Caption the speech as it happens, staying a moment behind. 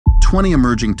20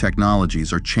 emerging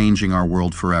technologies are changing our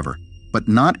world forever, but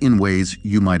not in ways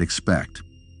you might expect.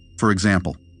 For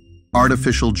example,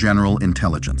 artificial general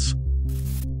intelligence.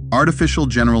 Artificial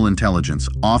general intelligence,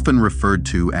 often referred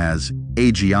to as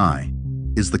AGI,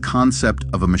 is the concept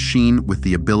of a machine with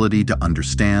the ability to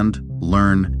understand,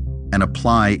 learn, and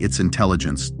apply its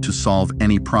intelligence to solve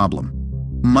any problem,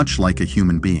 much like a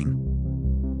human being.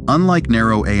 Unlike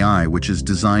narrow AI, which is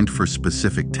designed for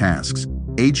specific tasks,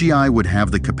 AGI would have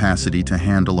the capacity to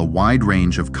handle a wide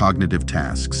range of cognitive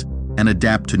tasks and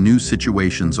adapt to new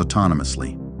situations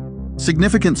autonomously.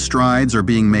 Significant strides are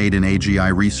being made in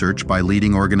AGI research by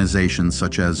leading organizations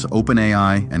such as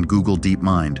OpenAI and Google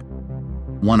DeepMind.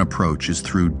 One approach is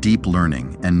through deep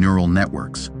learning and neural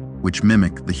networks, which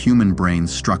mimic the human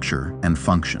brain's structure and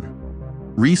function.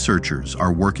 Researchers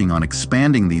are working on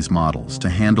expanding these models to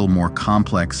handle more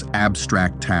complex,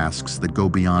 abstract tasks that go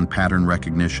beyond pattern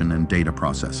recognition and data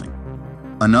processing.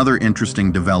 Another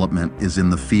interesting development is in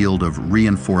the field of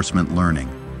reinforcement learning,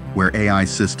 where AI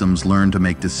systems learn to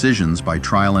make decisions by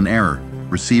trial and error,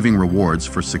 receiving rewards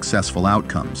for successful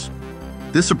outcomes.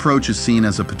 This approach is seen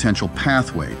as a potential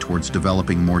pathway towards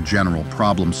developing more general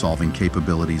problem-solving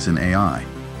capabilities in AI.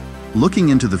 Looking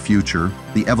into the future,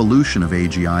 the evolution of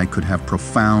AGI could have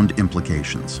profound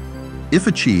implications. If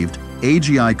achieved,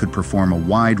 AGI could perform a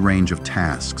wide range of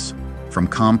tasks, from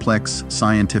complex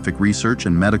scientific research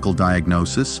and medical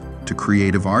diagnosis to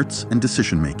creative arts and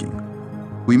decision-making.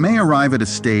 We may arrive at a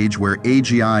stage where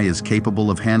AGI is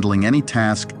capable of handling any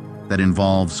task that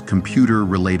involves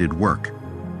computer-related work,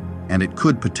 and it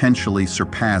could potentially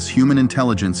surpass human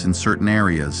intelligence in certain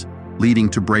areas, leading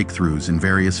to breakthroughs in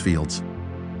various fields.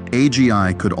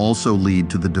 AGI could also lead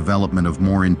to the development of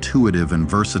more intuitive and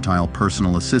versatile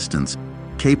personal assistants,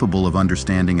 capable of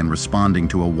understanding and responding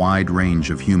to a wide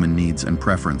range of human needs and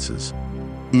preferences.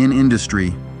 In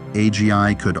industry,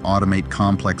 AGI could automate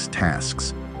complex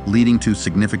tasks, leading to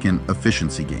significant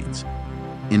efficiency gains.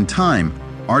 In time,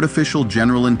 artificial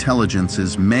general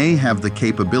intelligences may have the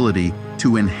capability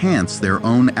to enhance their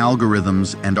own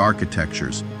algorithms and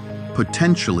architectures,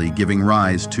 potentially giving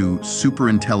rise to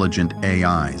superintelligent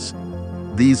AIs.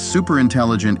 These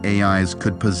superintelligent AIs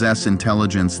could possess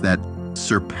intelligence that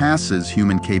surpasses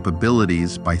human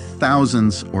capabilities by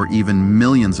thousands or even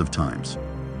millions of times.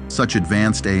 Such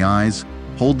advanced AIs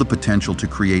hold the potential to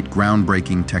create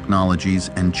groundbreaking technologies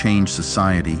and change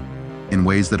society in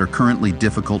ways that are currently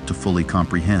difficult to fully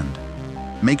comprehend.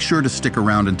 Make sure to stick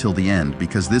around until the end,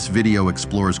 because this video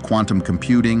explores quantum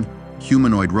computing,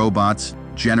 humanoid robots,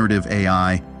 generative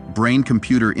AI,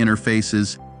 brain-computer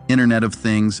interfaces, Internet of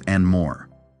Things, and more.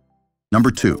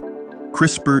 Number 2,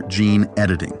 CRISPR gene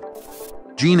editing.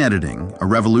 Gene editing, a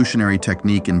revolutionary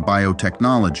technique in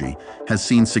biotechnology, has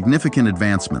seen significant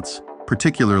advancements,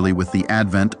 particularly with the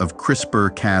advent of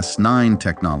CRISPR-Cas9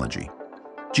 technology.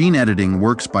 Gene editing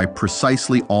works by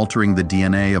precisely altering the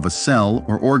DNA of a cell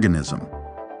or organism.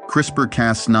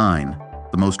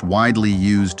 CRISPR-Cas9, the most widely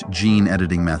used gene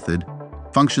editing method,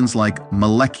 functions like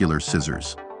molecular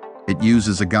scissors. It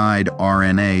uses a guide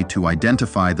RNA to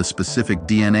identify the specific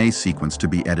DNA sequence to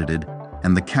be edited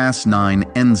and the Cas9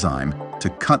 enzyme to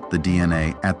cut the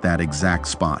DNA at that exact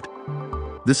spot.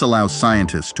 This allows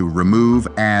scientists to remove,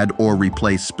 add, or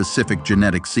replace specific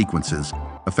genetic sequences,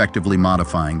 effectively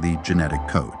modifying the genetic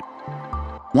code.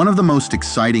 One of the most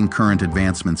exciting current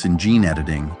advancements in gene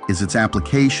editing is its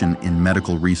application in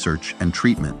medical research and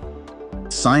treatment.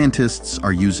 Scientists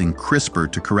are using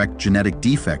CRISPR to correct genetic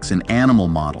defects in animal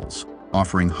models,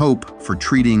 offering hope for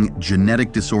treating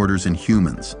genetic disorders in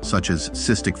humans, such as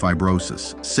cystic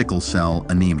fibrosis, sickle cell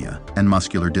anemia, and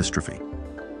muscular dystrophy.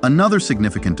 Another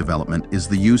significant development is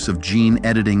the use of gene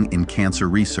editing in cancer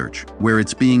research, where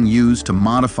it's being used to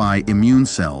modify immune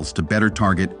cells to better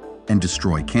target and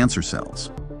destroy cancer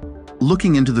cells.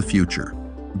 Looking into the future,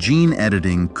 gene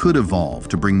editing could evolve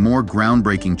to bring more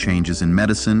groundbreaking changes in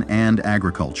medicine and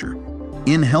agriculture.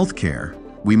 In healthcare,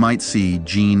 we might see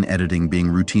gene editing being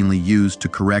routinely used to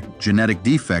correct genetic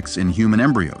defects in human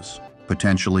embryos,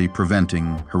 potentially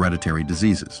preventing hereditary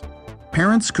diseases.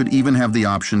 Parents could even have the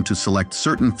option to select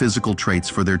certain physical traits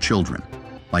for their children,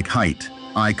 like height,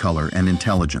 eye color, and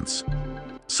intelligence.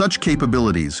 Such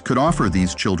capabilities could offer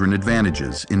these children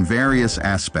advantages in various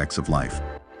aspects of life,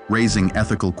 raising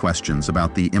ethical questions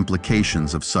about the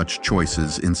implications of such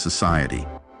choices in society.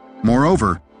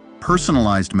 Moreover,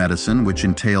 personalized medicine, which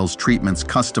entails treatments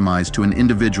customized to an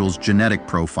individual's genetic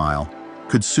profile,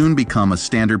 could soon become a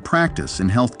standard practice in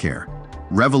healthcare,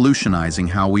 revolutionizing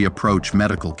how we approach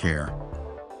medical care.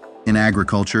 In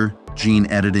agriculture, gene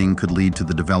editing could lead to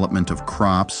the development of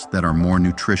crops that are more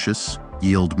nutritious,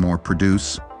 yield more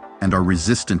produce, and are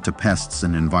resistant to pests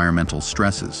and environmental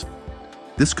stresses.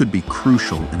 This could be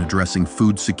crucial in addressing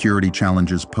food security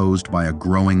challenges posed by a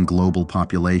growing global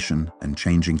population and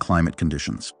changing climate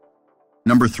conditions.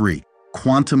 Number 3,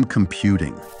 quantum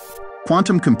computing.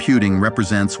 Quantum computing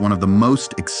represents one of the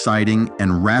most exciting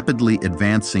and rapidly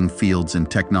advancing fields in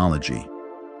technology.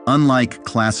 Unlike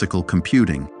classical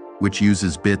computing, which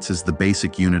uses bits as the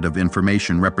basic unit of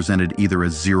information represented either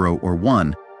as 0 or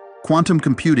 1, quantum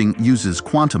computing uses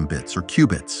quantum bits or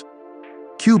qubits.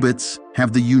 Qubits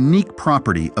have the unique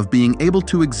property of being able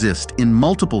to exist in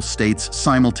multiple states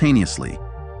simultaneously,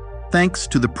 thanks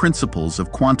to the principles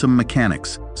of quantum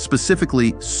mechanics,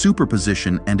 specifically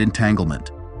superposition and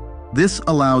entanglement. This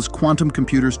allows quantum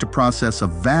computers to process a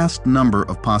vast number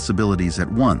of possibilities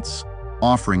at once,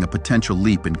 offering a potential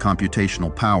leap in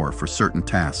computational power for certain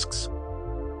tasks.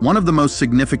 One of the most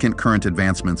significant current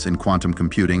advancements in quantum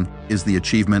computing is the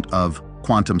achievement of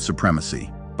quantum supremacy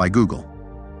by Google.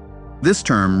 This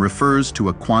term refers to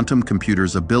a quantum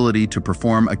computer's ability to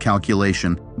perform a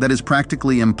calculation that is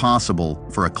practically impossible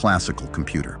for a classical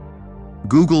computer.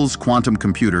 Google's quantum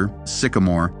computer,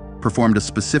 Sycamore, performed a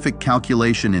specific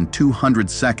calculation in 200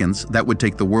 seconds that would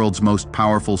take the world's most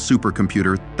powerful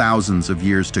supercomputer thousands of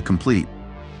years to complete.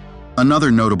 Another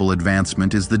notable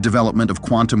advancement is the development of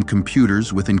quantum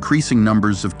computers with increasing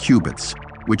numbers of qubits,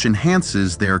 which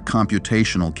enhances their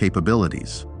computational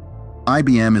capabilities.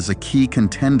 IBM is a key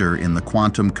contender in the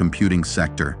quantum computing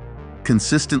sector,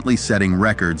 consistently setting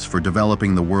records for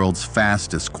developing the world's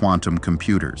fastest quantum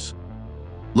computers.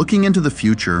 Looking into the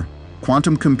future,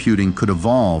 quantum computing could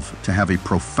evolve to have a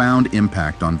profound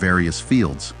impact on various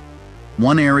fields.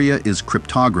 One area is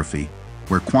cryptography,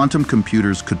 where quantum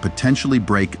computers could potentially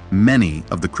break many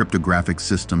of the cryptographic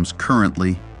systems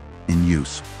currently in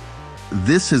use.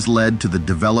 This has led to the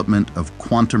development of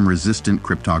quantum-resistant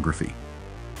cryptography.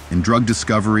 In drug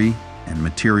discovery and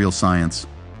material science,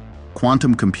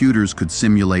 quantum computers could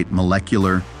simulate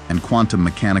molecular and quantum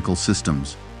mechanical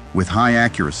systems with high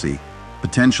accuracy,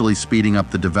 potentially speeding up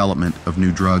the development of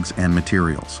new drugs and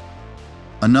materials.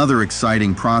 Another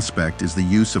exciting prospect is the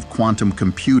use of quantum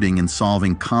computing in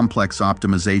solving complex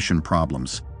optimization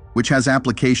problems, which has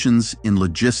applications in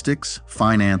logistics,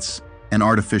 finance, and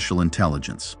artificial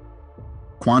intelligence.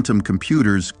 Quantum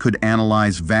computers could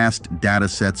analyze vast data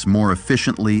sets more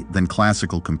efficiently than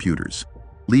classical computers,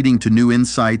 leading to new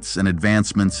insights and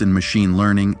advancements in machine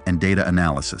learning and data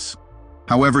analysis.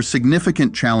 However,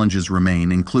 significant challenges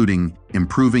remain, including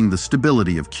improving the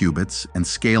stability of qubits and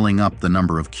scaling up the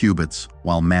number of qubits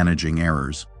while managing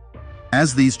errors.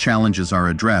 As these challenges are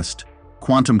addressed,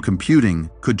 quantum computing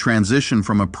could transition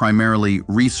from a primarily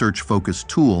research-focused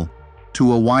tool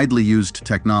to a widely used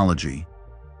technology,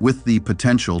 with the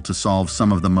potential to solve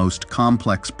some of the most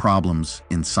complex problems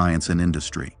in science and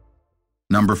industry.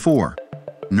 Number 4,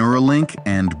 Neuralink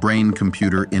and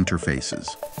brain-computer interfaces.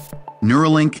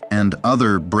 Neuralink and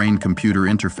other brain-computer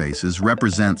interfaces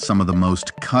represent some of the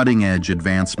most cutting-edge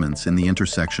advancements in the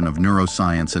intersection of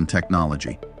neuroscience and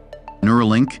technology.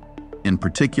 Neuralink, in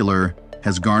particular,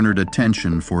 has garnered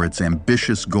attention for its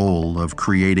ambitious goal of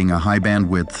creating a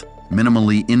high-bandwidth,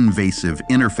 minimally invasive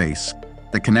interface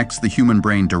that connects the human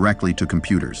brain directly to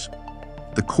computers.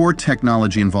 The core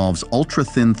technology involves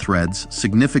ultra-thin threads,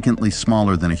 significantly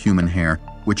smaller than a human hair,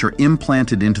 which are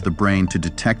implanted into the brain to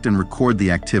detect and record the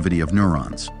activity of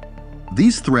neurons.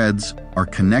 These threads are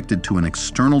connected to an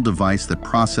external device that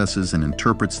processes and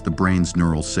interprets the brain's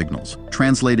neural signals,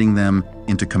 translating them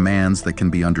into commands that can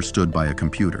be understood by a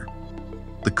computer.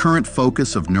 The current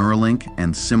focus of Neuralink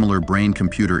and similar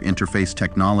brain-computer interface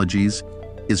technologies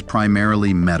is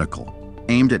primarily medical,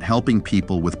 aimed at helping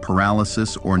people with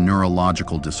paralysis or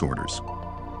neurological disorders.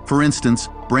 For instance,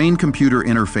 brain-computer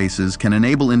interfaces can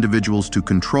enable individuals to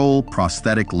control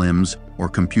prosthetic limbs or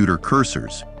computer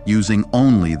cursors using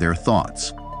only their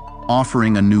thoughts,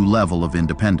 offering a new level of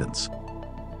independence.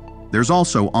 There's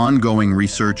also ongoing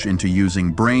research into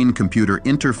using brain-computer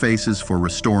interfaces for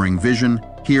restoring vision,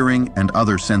 hearing, and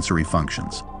other sensory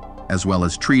functions, as well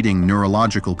as treating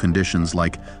neurological conditions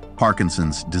like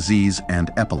Parkinson's disease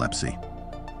and epilepsy.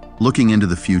 Looking into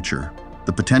the future,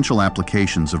 the potential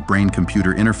applications of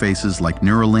brain-computer interfaces like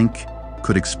Neuralink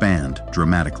could expand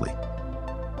dramatically.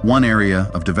 One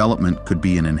area of development could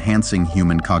be in enhancing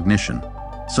human cognition,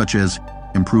 such as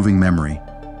improving memory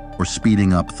or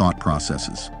speeding up thought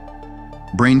processes.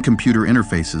 Brain-computer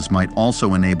interfaces might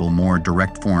also enable more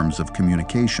direct forms of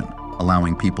communication,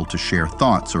 allowing people to share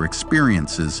thoughts or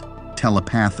experiences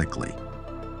telepathically.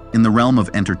 In the realm of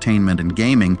entertainment and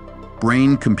gaming,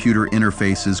 brain-computer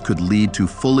interfaces could lead to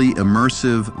fully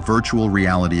immersive virtual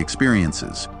reality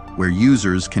experiences, where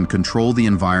users can control the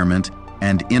environment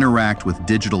and interact with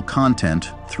digital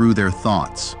content through their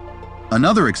thoughts.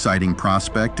 Another exciting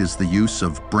prospect is the use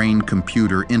of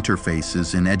brain-computer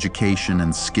interfaces in education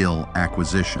and skill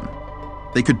acquisition.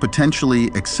 They could potentially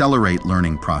accelerate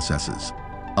learning processes,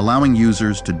 allowing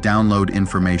users to download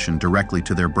information directly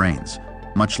to their brains,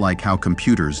 much like how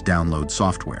computers download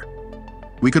software.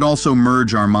 We could also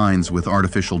merge our minds with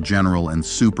artificial general and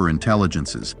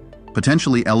superintelligences,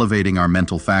 potentially elevating our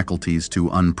mental faculties to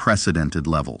unprecedented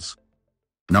levels.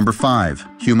 Number 5,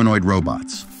 humanoid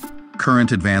robots.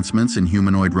 Current advancements in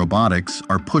humanoid robotics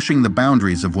are pushing the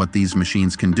boundaries of what these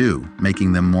machines can do,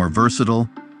 making them more versatile,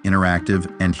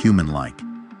 interactive, and human-like.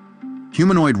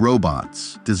 Humanoid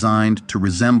robots, designed to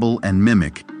resemble and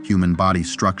mimic human body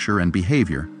structure and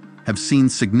behavior, have seen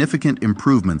significant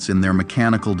improvements in their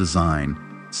mechanical design,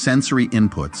 sensory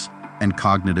inputs, and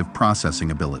cognitive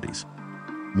processing abilities.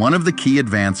 One of the key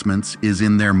advancements is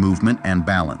in their movement and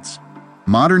balance.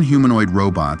 Modern humanoid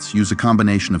robots use a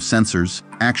combination of sensors,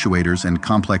 actuators, and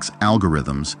complex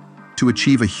algorithms to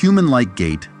achieve a human-like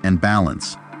gait and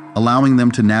balance, allowing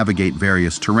them to navigate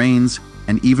various terrains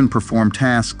and even perform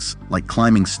tasks like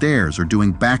climbing stairs or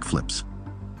doing backflips.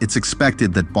 It's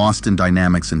expected that Boston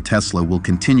Dynamics and Tesla will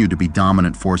continue to be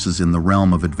dominant forces in the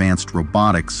realm of advanced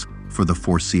robotics for the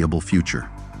foreseeable future.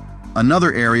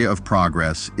 Another area of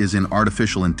progress is in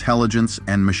artificial intelligence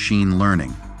and machine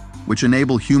learning, which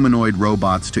enable humanoid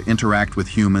robots to interact with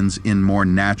humans in more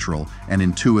natural and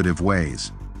intuitive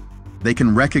ways. They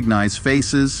can recognize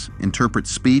faces, interpret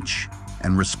speech,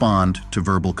 and respond to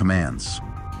verbal commands.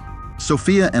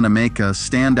 Sophia and Ameka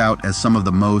stand out as some of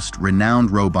the most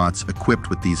renowned robots equipped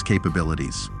with these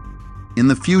capabilities. In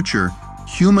the future,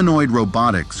 humanoid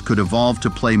robotics could evolve to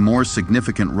play more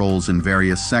significant roles in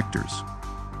various sectors.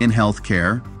 In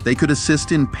healthcare, they could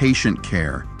assist in patient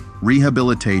care,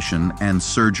 rehabilitation, and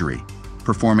surgery,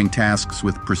 performing tasks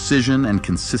with precision and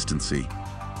consistency.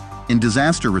 In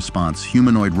disaster response,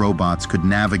 humanoid robots could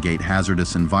navigate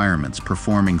hazardous environments,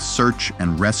 performing search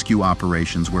and rescue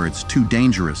operations where it's too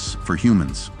dangerous for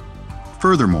humans.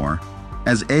 Furthermore,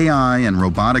 as AI and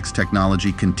robotics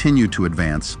technology continue to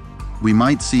advance, we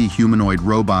might see humanoid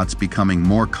robots becoming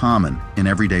more common in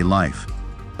everyday life,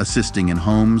 assisting in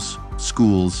homes,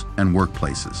 schools, and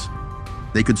workplaces.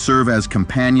 They could serve as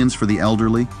companions for the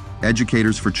elderly,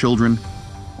 educators for children,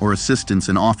 or assistants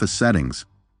in office settings.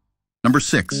 Number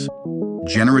 6,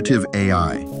 generative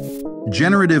AI.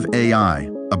 Generative AI,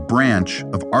 a branch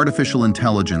of artificial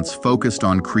intelligence focused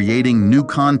on creating new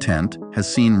content,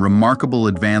 has seen remarkable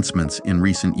advancements in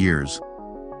recent years.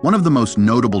 One of the most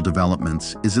notable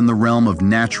developments is in the realm of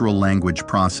natural language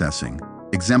processing,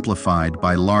 exemplified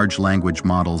by large language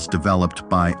models developed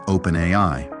by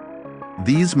OpenAI.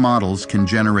 These models can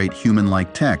generate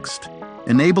human-like text,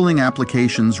 enabling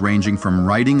applications ranging from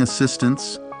writing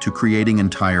assistants to creating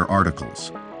entire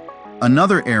articles.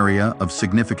 Another area of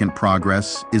significant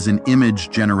progress is in image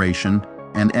generation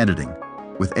and editing,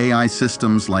 with AI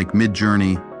systems like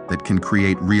Midjourney that can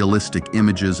create realistic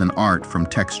images and art from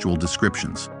textual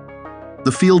descriptions.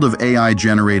 The field of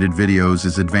AI-generated videos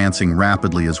is advancing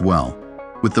rapidly as well,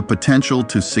 with the potential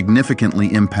to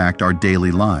significantly impact our daily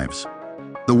lives.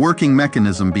 The working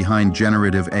mechanism behind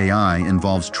generative AI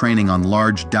involves training on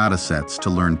large datasets to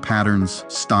learn patterns,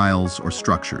 styles, or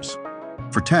structures.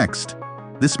 For text,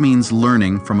 this means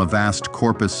learning from a vast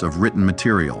corpus of written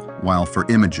material, while for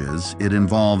images, it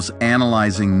involves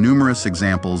analyzing numerous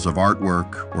examples of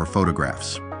artwork or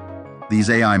photographs. These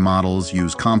AI models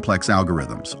use complex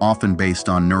algorithms, often based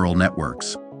on neural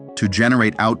networks, to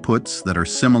generate outputs that are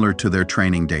similar to their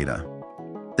training data.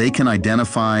 They can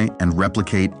identify and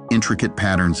replicate intricate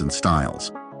patterns and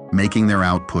styles, making their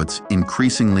outputs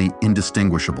increasingly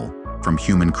indistinguishable from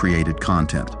human-created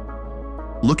content.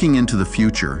 Looking into the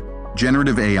future,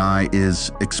 generative AI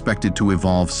is expected to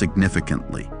evolve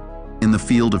significantly. In the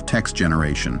field of text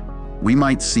generation, we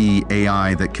might see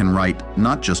AI that can write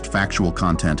not just factual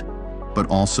content, but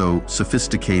also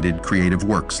sophisticated creative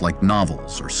works like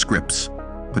novels or scripts,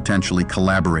 potentially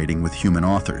collaborating with human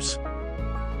authors.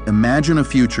 Imagine a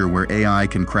future where AI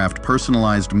can craft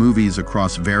personalized movies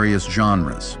across various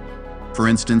genres. For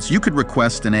instance, you could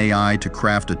request an AI to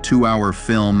craft a 2-hour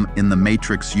film in the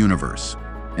Matrix universe,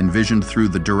 envisioned through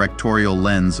the directorial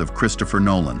lens of Christopher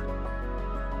Nolan.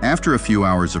 After a few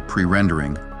hours of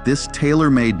pre-rendering, this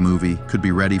tailor-made movie could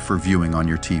be ready for viewing on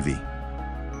your TV.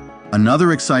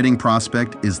 Another exciting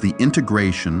prospect is the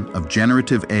integration of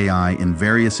generative AI in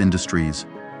various industries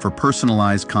for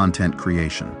personalized content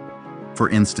creation. For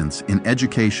instance, in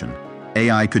education,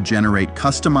 AI could generate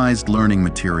customized learning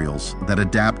materials that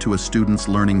adapt to a student's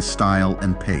learning style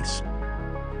and pace.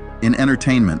 In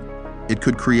entertainment, It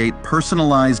could create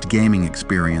personalized gaming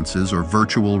experiences or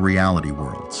virtual reality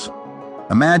worlds.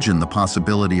 Imagine the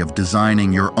possibility of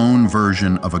designing your own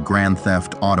version of a Grand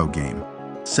Theft Auto game,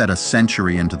 set a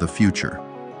century into the future.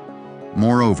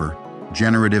 Moreover,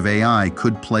 generative AI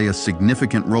could play a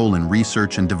significant role in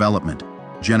research and development,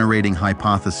 generating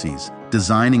hypotheses,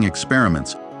 designing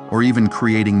experiments, or even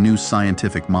creating new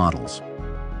scientific models.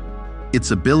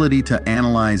 Its ability to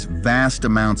analyze vast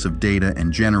amounts of data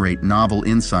and generate novel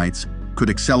insights could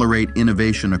accelerate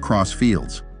innovation across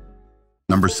fields.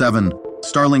 Number 7.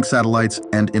 Starlink satellites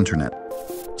and internet.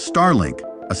 Starlink,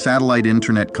 a satellite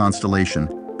internet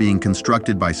constellation being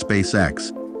constructed by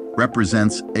SpaceX,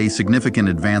 represents a significant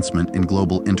advancement in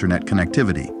global internet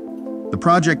connectivity. The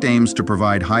project aims to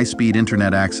provide high-speed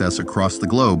internet access across the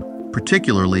globe,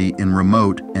 particularly in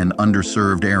remote and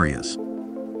underserved areas.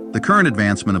 The current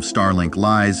advancement of Starlink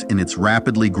lies in its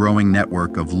rapidly growing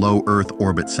network of low Earth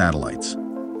orbit satellites.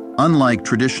 Unlike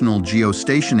traditional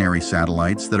geostationary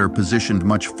satellites that are positioned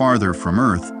much farther from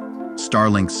Earth,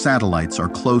 Starlink's satellites are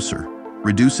closer,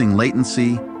 reducing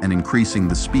latency and increasing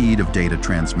the speed of data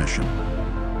transmission.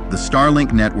 The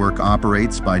Starlink network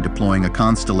operates by deploying a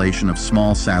constellation of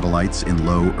small satellites in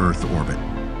low Earth orbit.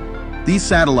 These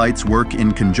satellites work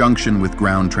in conjunction with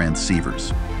ground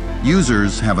transceivers.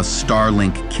 Users have a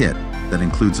Starlink kit that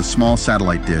includes a small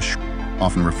satellite dish,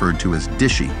 often referred to as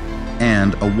Dishy,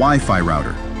 and a Wi-Fi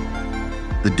router.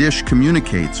 The dish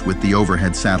communicates with the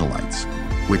overhead satellites,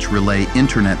 which relay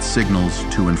internet signals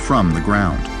to and from the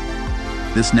ground.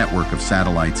 This network of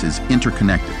satellites is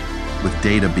interconnected, with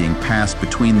data being passed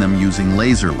between them using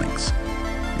laser links,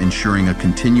 ensuring a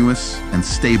continuous and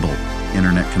stable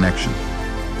internet connection.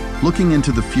 Looking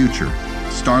into the future,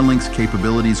 Starlink's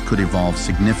capabilities could evolve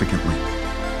significantly.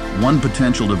 One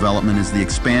potential development is the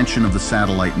expansion of the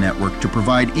satellite network to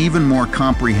provide even more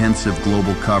comprehensive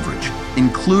global coverage,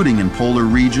 including in polar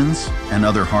regions and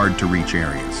other hard-to-reach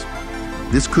areas.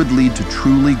 This could lead to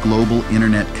truly global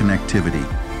internet connectivity,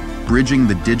 bridging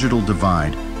the digital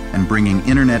divide and bringing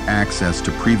internet access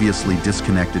to previously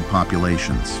disconnected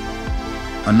populations.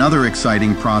 Another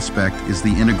exciting prospect is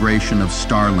the integration of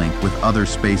Starlink with other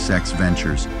SpaceX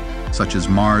ventures, such as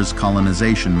Mars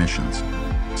colonization missions.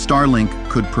 Starlink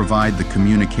could provide the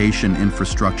communication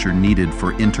infrastructure needed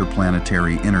for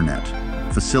interplanetary internet,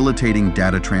 facilitating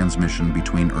data transmission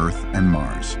between Earth and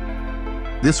Mars.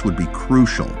 This would be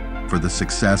crucial for the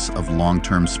success of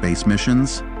long-term space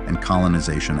missions and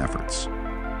colonization efforts.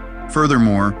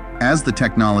 Furthermore, as the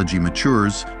technology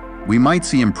matures, we might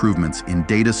see improvements in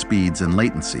data speeds and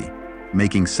latency,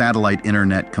 making satellite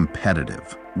internet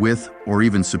competitive with or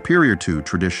even superior to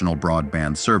traditional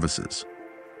broadband services.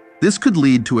 This could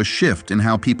lead to a shift in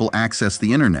how people access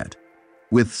the internet,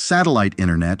 with satellite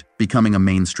internet becoming a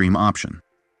mainstream option.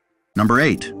 Number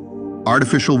 8.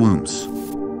 Artificial wombs.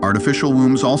 Artificial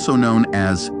wombs, also known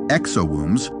as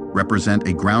exowombs, represent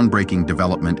a groundbreaking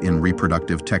development in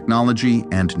reproductive technology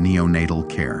and neonatal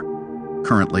care.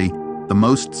 Currently, the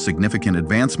most significant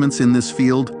advancements in this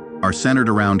field are centered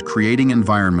around creating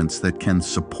environments that can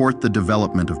support the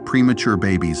development of premature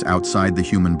babies outside the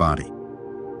human body.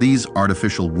 These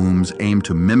artificial wombs aim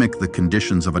to mimic the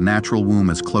conditions of a natural womb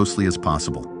as closely as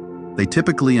possible. They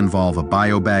typically involve a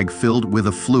biobag filled with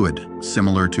a fluid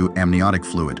similar to amniotic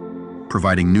fluid,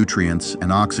 providing nutrients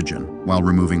and oxygen while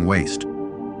removing waste.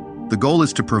 The goal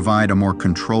is to provide a more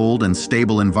controlled and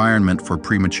stable environment for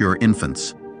premature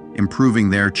infants, improving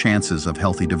their chances of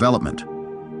healthy development.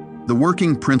 The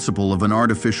working principle of an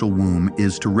artificial womb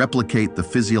is to replicate the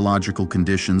physiological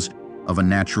conditions of a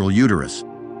natural uterus.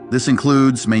 This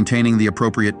includes maintaining the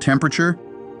appropriate temperature,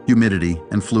 humidity,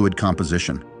 and fluid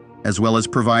composition, as well as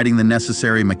providing the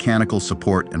necessary mechanical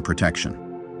support and protection.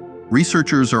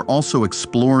 Researchers are also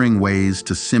exploring ways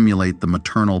to simulate the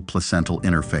maternal placental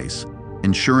interface,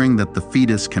 ensuring that the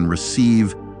fetus can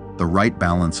receive the right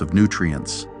balance of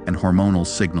nutrients and hormonal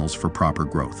signals for proper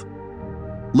growth.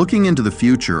 Looking into the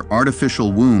future,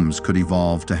 artificial wombs could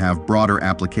evolve to have broader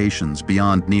applications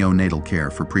beyond neonatal care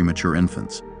for premature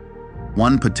infants.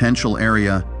 One potential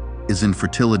area is in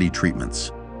fertility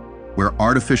treatments, where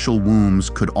artificial wombs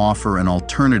could offer an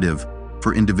alternative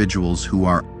for individuals who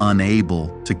are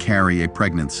unable to carry a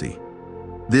pregnancy.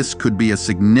 This could be a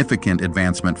significant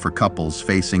advancement for couples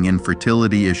facing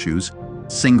infertility issues,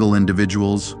 single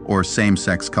individuals, or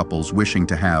same-sex couples wishing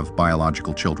to have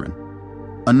biological children.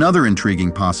 Another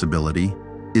intriguing possibility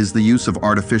is the use of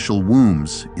artificial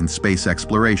wombs in space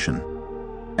exploration.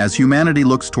 As humanity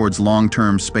looks towards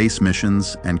long-term space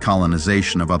missions and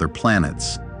colonization of other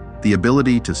planets, the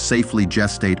ability to safely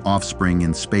gestate offspring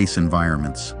in space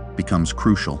environments becomes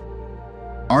crucial.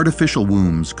 Artificial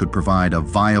wombs could provide a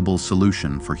viable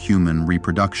solution for human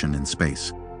reproduction in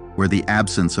space, where the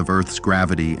absence of Earth's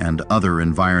gravity and other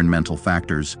environmental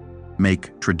factors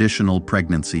make traditional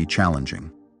pregnancy challenging.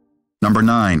 Number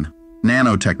 9.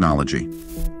 Nanotechnology.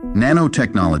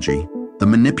 Nanotechnology, the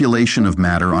manipulation of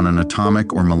matter on an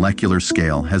atomic or molecular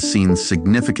scale, has seen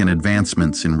significant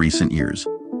advancements in recent years,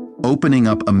 opening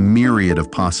up a myriad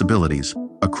of possibilities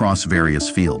across various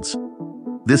fields.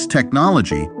 This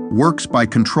technology works by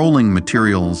controlling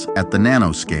materials at the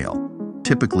nanoscale,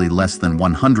 typically less than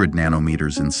 100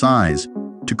 nanometers in size,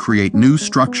 to create new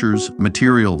structures,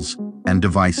 materials, and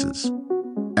devices.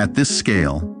 At this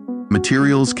scale,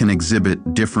 materials can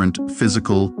exhibit different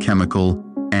physical, chemical,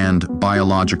 and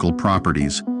biological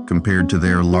properties compared to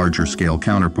their larger-scale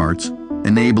counterparts,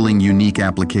 enabling unique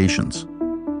applications.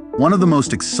 One of the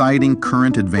most exciting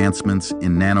current advancements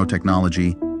in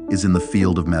nanotechnology is in the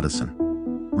field of medicine.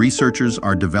 Researchers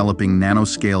are developing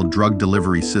nanoscale drug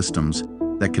delivery systems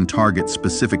that can target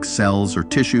specific cells or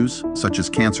tissues, such as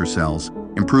cancer cells,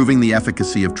 improving the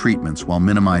efficacy of treatments while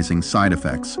minimizing side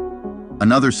effects.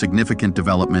 Another significant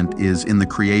development is in the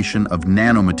creation of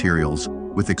nanomaterials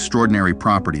with extraordinary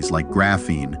properties like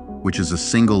graphene, which is a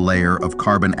single layer of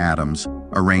carbon atoms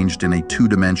arranged in a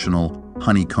two-dimensional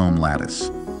honeycomb lattice.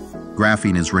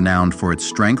 Graphene is renowned for its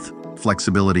strength,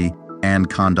 flexibility, and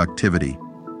conductivity,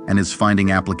 and is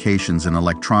finding applications in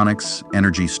electronics,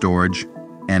 energy storage,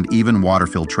 and even water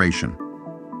filtration.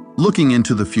 Looking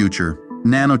into the future,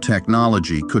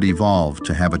 nanotechnology could evolve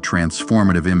to have a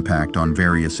transformative impact on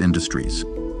various industries.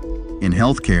 In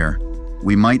healthcare,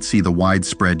 we might see the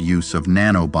widespread use of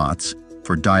nanobots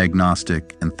for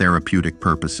diagnostic and therapeutic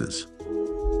purposes.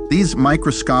 These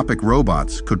microscopic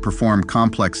robots could perform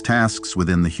complex tasks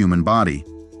within the human body,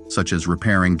 such as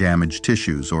repairing damaged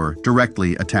tissues or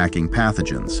directly attacking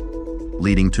pathogens,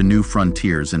 leading to new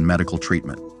frontiers in medical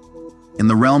treatment. In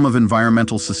the realm of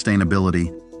environmental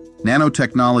sustainability,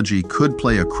 nanotechnology could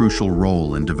play a crucial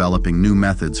role in developing new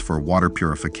methods for water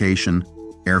purification,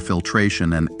 air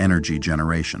filtration, and energy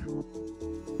generation.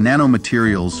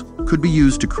 Nanomaterials could be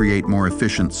used to create more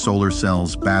efficient solar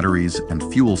cells, batteries, and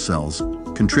fuel cells,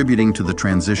 contributing to the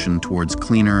transition towards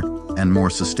cleaner and more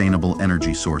sustainable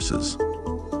energy sources.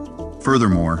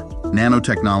 Furthermore,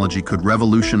 nanotechnology could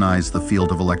revolutionize the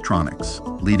field of electronics,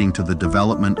 leading to the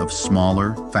development of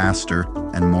smaller, faster,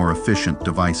 and more efficient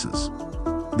devices.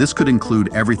 This could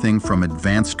include everything from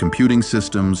advanced computing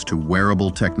systems to wearable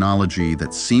technology that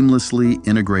seamlessly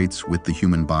integrates with the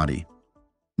human body.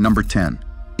 Number 10.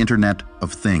 Internet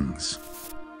of Things.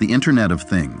 The Internet of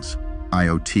Things,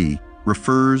 IoT,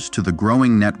 refers to the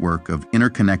growing network of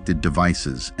interconnected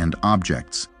devices and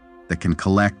objects that can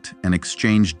collect and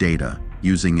exchange data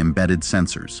using embedded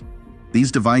sensors.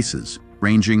 These devices,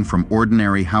 ranging from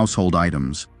ordinary household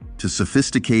items to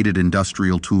sophisticated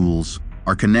industrial tools,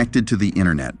 are connected to the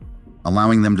internet,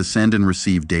 allowing them to send and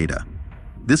receive data.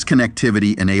 This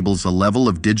connectivity enables a level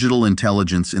of digital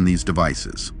intelligence in these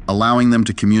devices, allowing them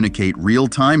to communicate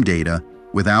real-time data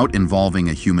without involving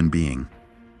a human being.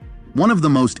 One of the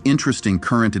most interesting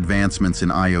current advancements in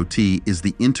IoT is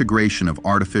the integration of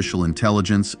artificial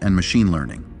intelligence and machine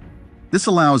learning. This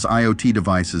allows IoT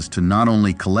devices to not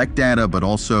only collect data but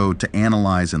also to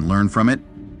analyze and learn from it,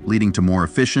 leading to more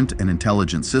efficient and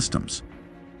intelligent systems.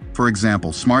 For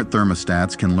example, smart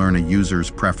thermostats can learn a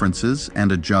user's preferences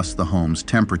and adjust the home's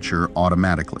temperature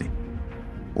automatically.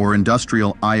 Or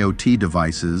industrial IoT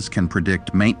devices can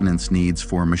predict maintenance needs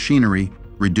for machinery,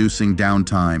 reducing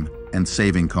downtime and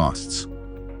saving costs.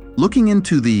 Looking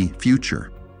into the future,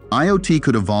 IoT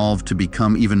could evolve to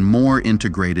become even more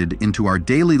integrated into our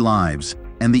daily lives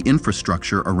and the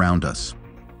infrastructure around us.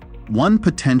 One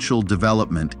potential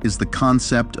development is the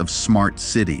concept of smart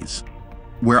cities,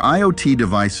 where IoT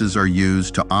devices are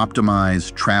used to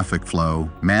optimize traffic flow,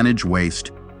 manage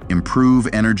waste, improve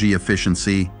energy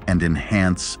efficiency, and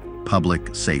enhance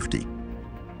public safety.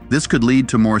 This could lead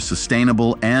to more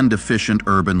sustainable and efficient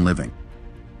urban living.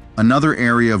 Another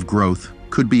area of growth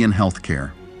could be in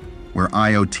healthcare, where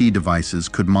IoT devices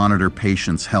could monitor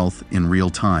patients' health in real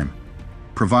time,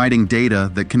 providing data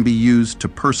that can be used to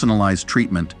personalize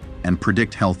treatment and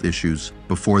predict health issues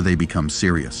before they become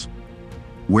serious.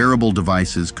 Wearable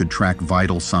devices could track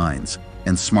vital signs,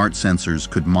 and smart sensors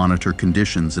could monitor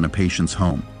conditions in a patient's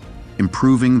home,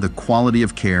 improving the quality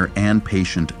of care and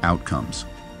patient outcomes.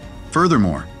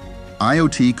 Furthermore,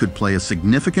 IoT could play a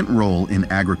significant role in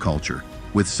agriculture,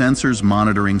 with sensors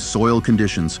monitoring soil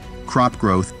conditions, crop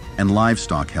growth, and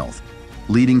livestock health,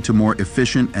 leading to more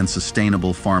efficient and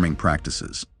sustainable farming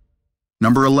practices.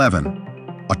 Number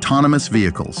 11. Autonomous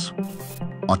vehicles.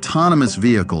 Autonomous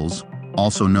vehicles,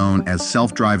 also known as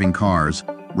self-driving cars,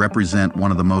 represent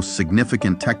one of the most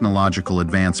significant technological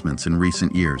advancements in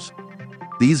recent years.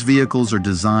 These vehicles are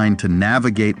designed to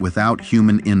navigate without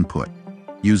human input,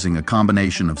 using a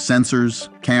combination of sensors,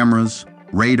 cameras,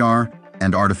 radar,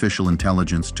 and artificial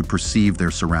intelligence to perceive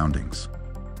their surroundings.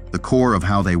 The core of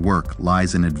how they work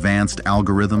lies in advanced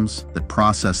algorithms that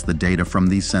process the data from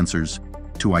these sensors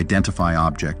to identify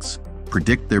objects,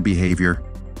 predict their behavior,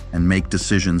 and make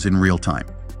decisions in real time.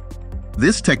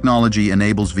 This technology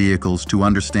enables vehicles to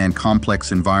understand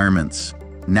complex environments,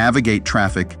 navigate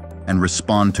traffic, and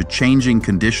respond to changing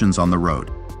conditions on the road.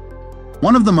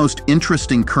 One of the most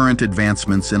interesting current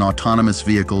advancements in autonomous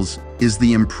vehicles is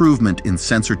the improvement in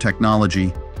sensor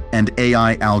technology and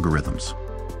AI algorithms.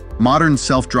 Modern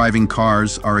self-driving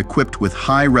cars are equipped with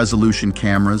high-resolution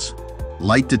cameras,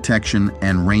 light detection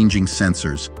and ranging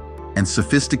sensors, and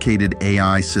sophisticated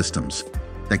AI systems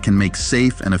that can make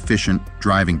safe and efficient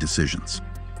driving decisions.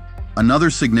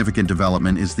 Another significant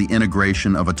development is the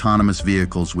integration of autonomous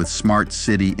vehicles with smart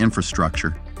city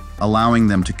infrastructure, allowing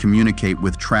them to communicate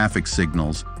with traffic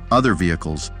signals, other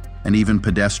vehicles, and even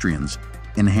pedestrians,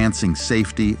 enhancing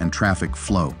safety and traffic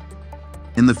flow.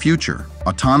 In the future,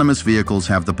 autonomous vehicles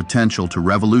have the potential to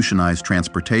revolutionize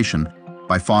transportation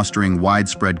by fostering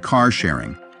widespread car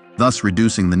sharing, thus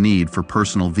reducing the need for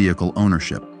personal vehicle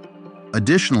ownership.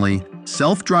 Additionally,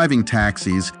 self-driving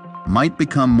taxis might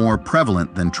become more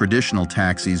prevalent than traditional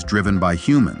taxis driven by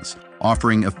humans,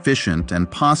 offering efficient and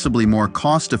possibly more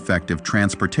cost-effective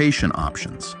transportation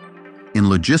options. In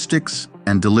logistics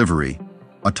and delivery,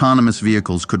 autonomous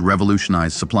vehicles could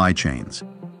revolutionize supply chains,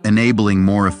 enabling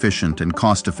more efficient and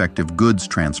cost-effective goods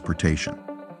transportation.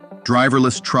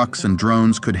 Driverless trucks and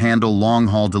drones could handle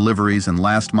long-haul deliveries and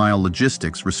last-mile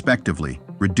logistics respectively,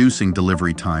 reducing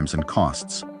delivery times and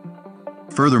costs.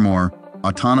 Furthermore,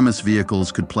 autonomous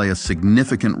vehicles could play a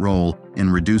significant role in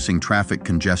reducing traffic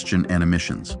congestion and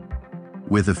emissions.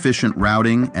 With efficient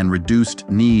routing and reduced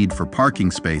need for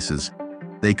parking spaces,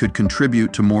 they could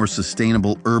contribute to more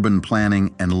sustainable urban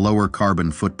planning and lower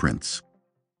carbon footprints.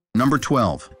 Number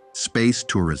 12. Space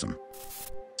tourism.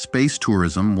 Space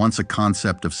tourism, once a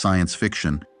concept of science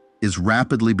fiction, is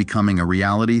rapidly becoming a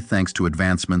reality thanks to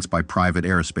advancements by private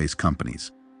aerospace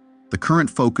companies. The current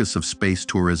focus of space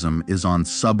tourism is on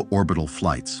suborbital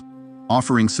flights,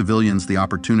 offering civilians the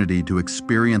opportunity to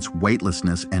experience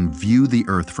weightlessness and view the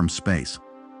Earth from space.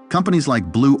 Companies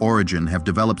like Blue Origin have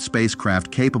developed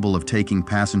spacecraft capable of taking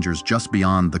passengers just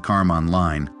beyond the Kármán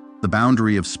line, the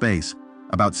boundary of space,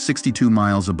 about 62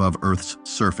 miles above Earth's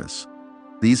surface.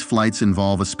 These flights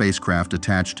involve a spacecraft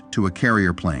attached to a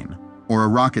carrier plane or a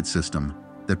rocket system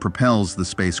that propels the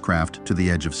spacecraft to the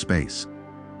edge of space.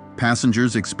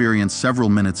 Passengers experience several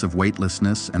minutes of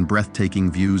weightlessness and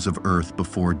breathtaking views of Earth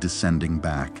before descending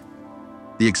back.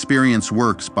 The experience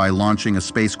works by launching a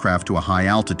spacecraft to a high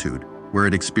altitude, where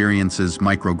it experiences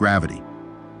microgravity.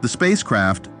 The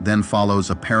spacecraft then follows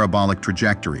a parabolic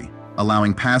trajectory,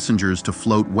 allowing passengers to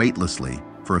float weightlessly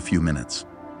for a few minutes.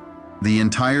 The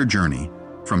entire journey,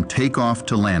 from takeoff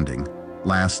to landing,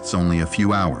 lasts only a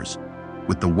few hours,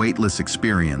 with the weightless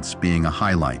experience being a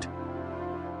highlight.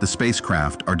 The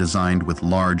spacecraft are designed with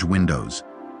large windows,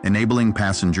 enabling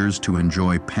passengers to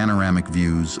enjoy panoramic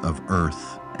views of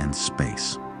Earth and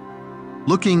space.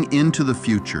 Looking into the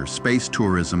future, space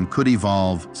tourism could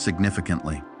evolve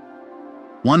significantly.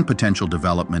 One potential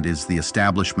development is the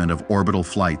establishment of orbital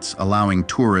flights, allowing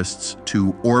tourists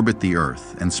to orbit the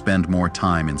Earth and spend more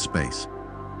time in space.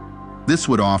 This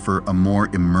would offer a more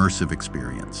immersive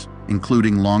experience,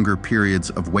 including longer periods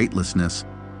of weightlessness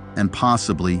and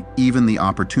possibly even the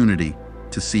opportunity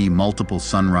to see multiple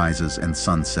sunrises and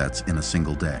sunsets in a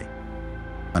single day.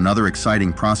 Another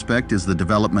exciting prospect is the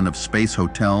development of space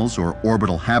hotels or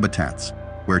orbital habitats,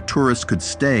 where tourists could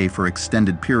stay for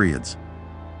extended periods.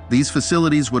 These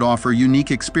facilities would offer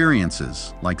unique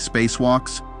experiences like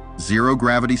spacewalks,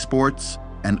 zero-gravity sports,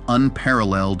 and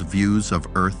unparalleled views of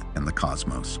Earth and the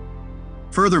cosmos.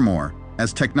 Furthermore,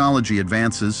 as technology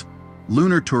advances,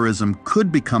 lunar tourism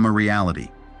could become a reality.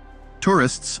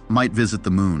 Tourists might visit the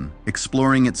moon,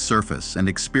 exploring its surface and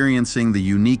experiencing the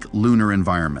unique lunar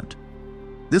environment.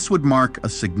 This would mark a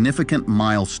significant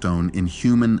milestone in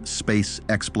human space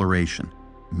exploration,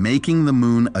 making the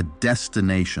moon a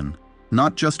destination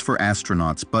not just for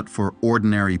astronauts but for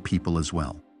ordinary people as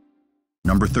well.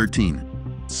 Number 13.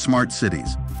 Smart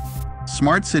cities.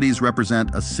 Smart cities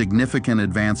represent a significant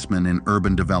advancement in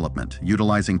urban development,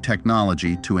 utilizing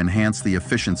technology to enhance the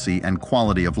efficiency and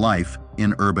quality of life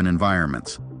in urban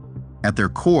environments. At their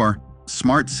core,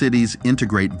 smart cities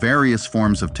integrate various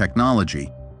forms of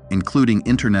technology, including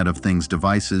Internet of Things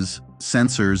devices,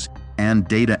 sensors, and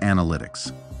data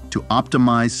analytics. to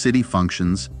optimize city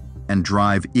functions and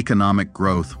drive economic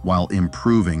growth while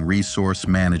improving resource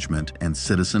management and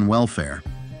citizen welfare.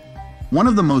 One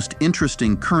of the most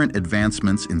interesting current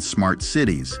advancements in smart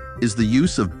cities is the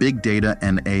use of big data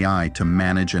and AI to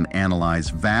manage and analyze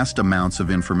vast amounts of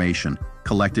information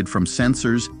collected from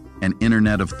sensors and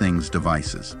Internet of Things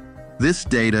devices. This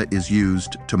data is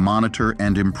used to monitor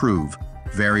and improve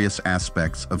various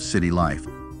aspects of city life,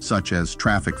 such as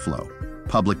traffic flow,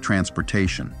 public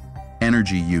transportation,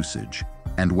 energy usage,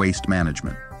 and waste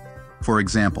management. For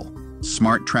example,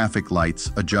 smart traffic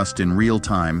lights adjust in real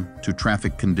time to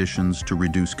traffic conditions to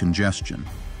reduce congestion,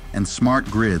 and smart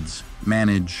grids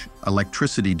manage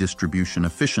electricity distribution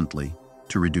efficiently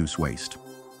to reduce waste.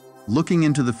 Looking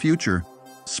into the future,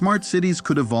 smart cities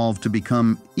could evolve to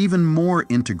become even more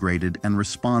integrated and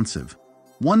responsive.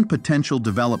 One potential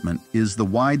development is the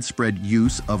widespread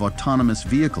use of autonomous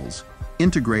vehicles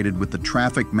integrated with the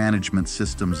traffic management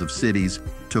systems of cities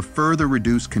to further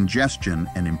reduce congestion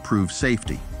and improve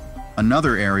safety.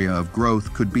 Another area of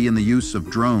growth could be in the use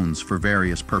of drones for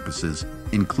various purposes,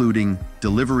 including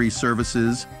delivery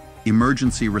services,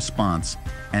 emergency response,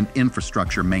 and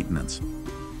infrastructure maintenance.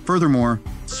 Furthermore,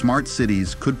 smart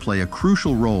cities could play a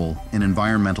crucial role in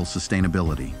environmental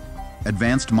sustainability.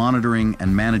 Advanced monitoring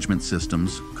and management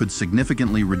systems could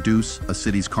significantly reduce a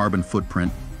city's carbon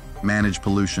footprint, manage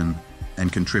pollution,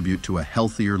 and contribute to a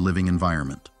healthier living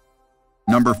environment.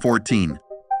 Number 14,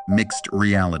 mixed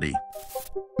reality.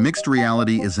 Mixed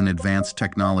reality is an advanced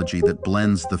technology that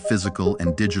blends the physical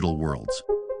and digital worlds,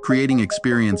 creating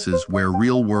experiences where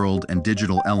real-world and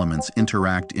digital elements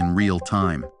interact in real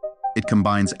time. It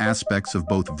combines aspects of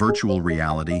both virtual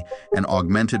reality and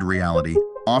augmented reality,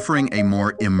 offering a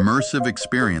more immersive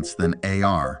experience than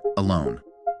AR alone.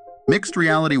 Mixed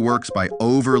reality works by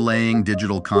overlaying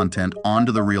digital content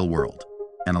onto the real world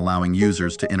and allowing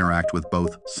users to interact with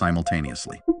both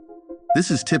simultaneously.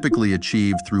 This is typically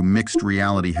achieved through mixed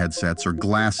reality headsets or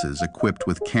glasses equipped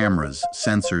with cameras,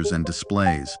 sensors, and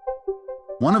displays.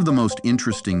 One of the most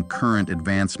interesting current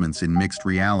advancements in mixed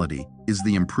reality is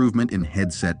the improvement in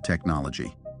headset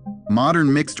technology.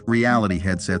 Modern mixed reality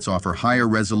headsets offer higher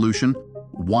resolution,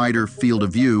 wider field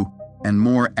of view, and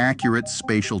more accurate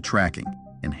spatial tracking,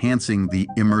 enhancing the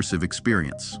immersive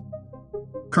experience.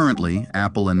 Currently,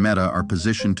 Apple and Meta are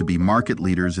positioned to be market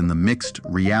leaders in the mixed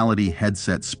reality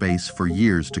headset space for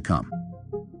years to come.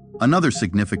 Another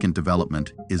significant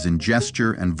development is in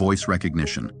gesture and voice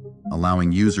recognition,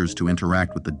 allowing users to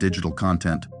interact with the digital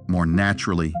content more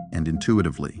naturally and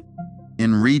intuitively.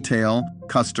 In retail,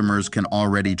 customers can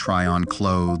already try on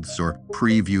clothes or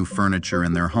preview furniture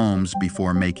in their homes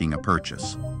before making a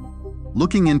purchase.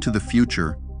 Looking into the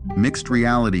future, mixed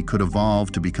reality could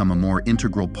evolve to become a more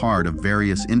integral part of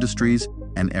various industries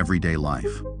and everyday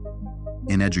life.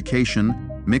 In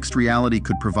education, mixed reality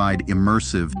could provide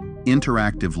immersive,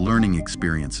 interactive learning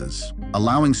experiences,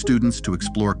 allowing students to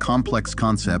explore complex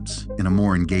concepts in a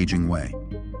more engaging way.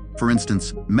 For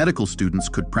instance, medical students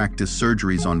could practice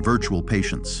surgeries on virtual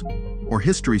patients, or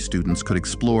history students could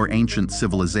explore ancient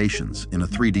civilizations in a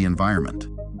 3D environment.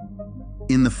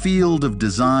 In the field of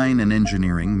design and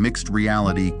engineering, mixed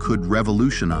reality could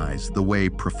revolutionize the way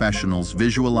professionals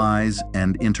visualize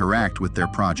and interact with their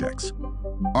projects.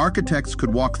 Architects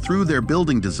could walk through their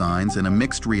building designs in a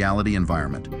mixed reality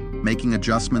environment, making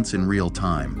adjustments in real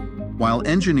time, while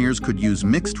engineers could use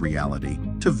mixed reality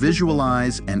to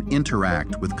visualize and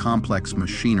interact with complex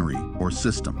machinery or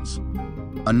systems.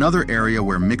 Another area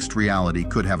where mixed reality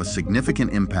could have a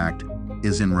significant impact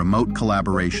is in remote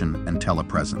collaboration and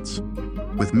telepresence.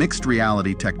 With mixed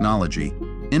reality technology,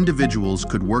 individuals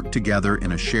could work together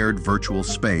in a shared virtual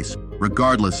space,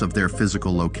 regardless of their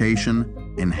physical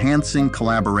location, enhancing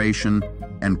collaboration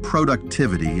and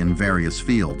productivity in various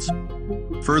fields.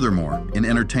 Furthermore, in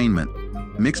entertainment,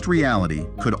 mixed reality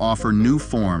could offer new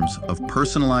forms of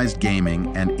personalized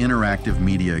gaming and interactive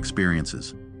media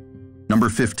experiences. Number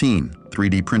 15,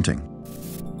 3D printing.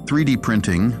 3D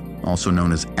printing, also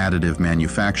known as additive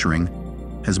manufacturing,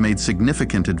 has made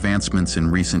significant advancements in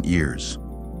recent years,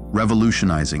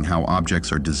 revolutionizing how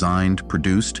objects are designed,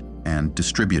 produced, and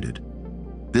distributed.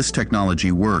 This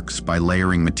technology works by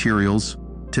layering materials,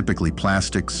 typically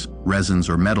plastics, resins,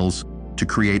 or metals, to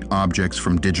create objects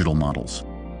from digital models.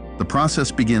 The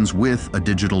process begins with a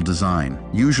digital design,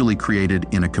 usually created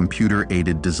in a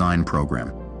computer-aided design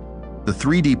program. The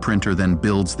 3D printer then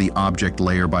builds the object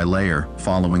layer by layer,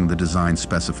 following the design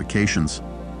specifications.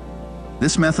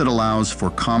 This method allows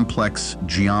for complex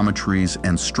geometries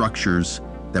and structures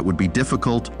that would be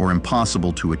difficult or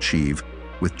impossible to achieve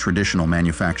with traditional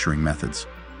manufacturing methods.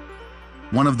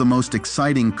 One of the most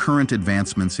exciting current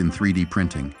advancements in 3D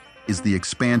printing is the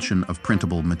expansion of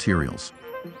printable materials.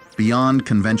 Beyond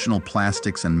conventional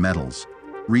plastics and metals,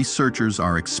 researchers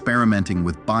are experimenting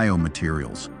with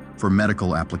biomaterials for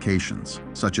medical applications,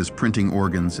 such as printing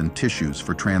organs and tissues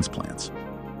for transplants.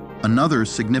 Another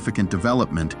significant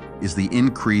development is the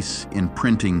increase in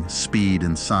printing speed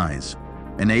and size,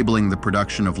 enabling the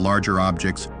production of larger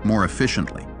objects more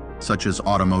efficiently, such as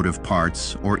automotive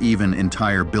parts or even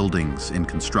entire buildings in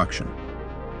construction.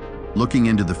 Looking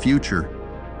into the future,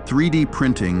 3D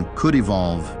printing could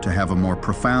evolve to have a more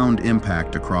profound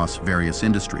impact across various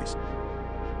industries.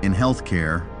 In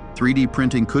healthcare, 3D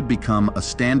printing could become a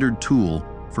standard tool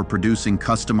for producing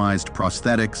customized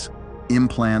prosthetics,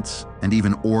 implants, and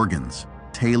even organs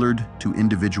tailored to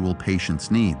individual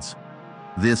patients' needs.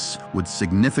 This would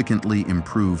significantly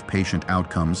improve patient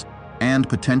outcomes and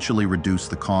potentially reduce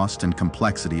the cost and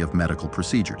complexity of medical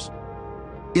procedures.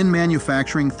 In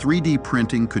manufacturing, 3D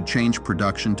printing could change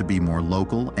production to be more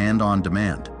local and on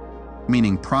demand,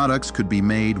 meaning products could be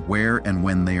made where and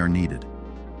when they are needed.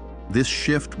 This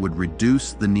shift would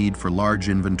reduce the need for large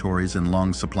inventories and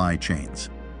long supply chains,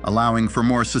 allowing for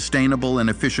more sustainable and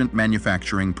efficient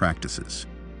manufacturing practices.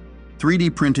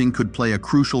 3D printing could play a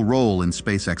crucial role in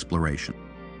space exploration.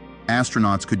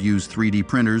 Astronauts could use 3D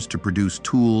printers to produce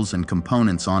tools and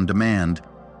components on demand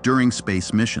during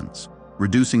space missions,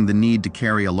 reducing the need to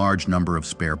carry a large number of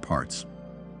spare parts.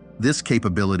 This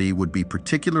capability would be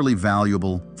particularly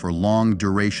valuable for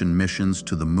long-duration missions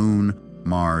to the Moon,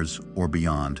 Mars, or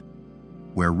beyond,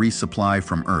 where resupply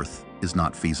from Earth is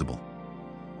not feasible.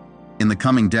 In the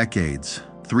coming decades,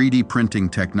 3D printing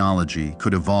technology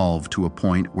could evolve to a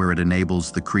point where it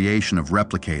enables the creation of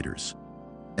replicators,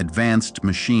 advanced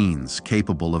machines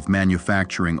capable of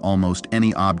manufacturing almost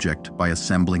any object by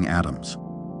assembling atoms.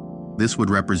 This would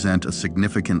represent a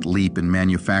significant leap in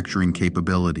manufacturing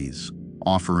capabilities,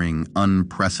 offering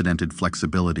unprecedented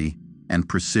flexibility and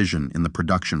precision in the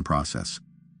production process.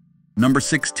 Number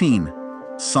 16,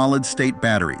 solid-state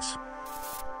batteries.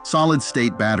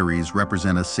 Solid-state batteries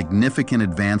represent a significant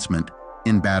advancement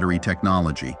in battery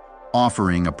technology,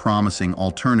 offering a promising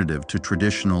alternative to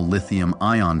traditional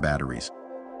lithium-ion batteries.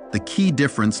 The key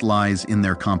difference lies in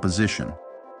their composition.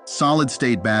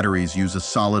 Solid-state batteries use a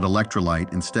solid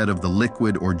electrolyte instead of the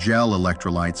liquid or gel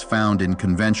electrolytes found in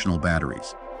conventional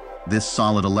batteries. This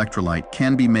solid electrolyte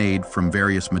can be made from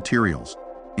various materials,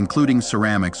 including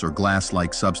ceramics or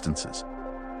glass-like substances.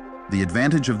 The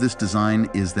advantage of this design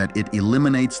is that it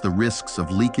eliminates the risks of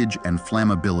leakage and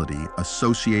flammability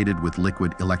associated with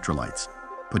liquid electrolytes,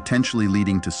 potentially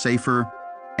leading to safer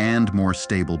and more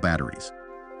stable batteries.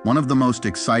 One of the most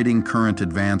exciting current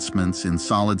advancements in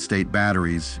solid-state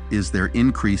batteries is their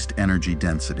increased energy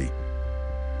density.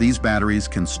 These batteries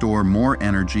can store more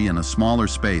energy in a smaller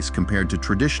space compared to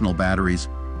traditional batteries,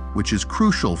 which is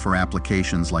crucial for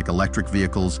applications like electric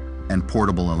vehicles and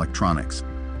portable electronics.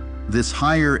 This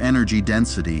higher energy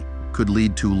density could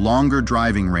lead to longer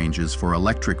driving ranges for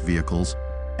electric vehicles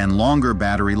and longer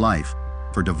battery life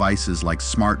for devices like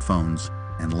smartphones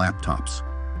and laptops.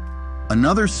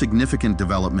 Another significant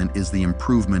development is the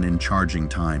improvement in charging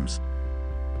times.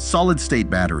 Solid-state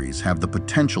batteries have the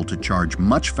potential to charge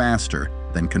much faster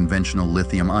than conventional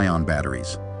lithium-ion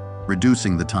batteries,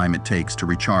 reducing the time it takes to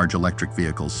recharge electric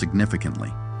vehicles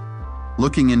significantly.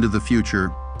 Looking into the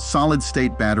future,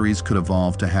 solid-state batteries could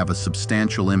evolve to have a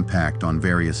substantial impact on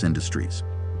various industries.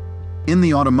 In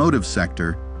the automotive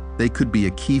sector, they could be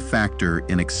a key factor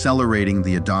in accelerating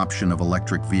the adoption of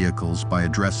electric vehicles by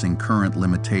addressing current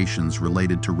limitations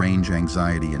related to range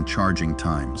anxiety and charging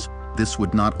times. This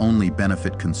would not only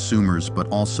benefit consumers but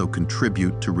also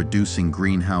contribute to reducing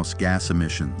greenhouse gas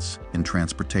emissions in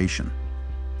transportation.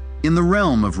 In the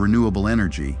realm of renewable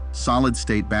energy,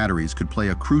 solid-state batteries could play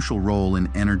a crucial role in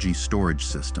energy storage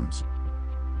systems.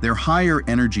 Their higher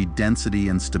energy density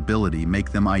and stability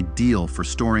make them ideal for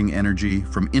storing energy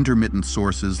from intermittent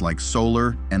sources like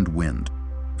solar and wind,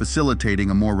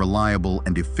 facilitating a more reliable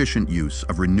and efficient use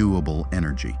of renewable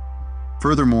energy.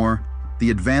 Furthermore, the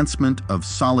advancement of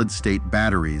solid-state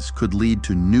batteries could lead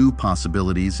to new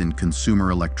possibilities in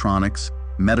consumer electronics,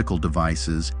 medical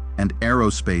devices, and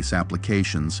aerospace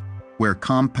applications, where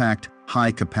compact,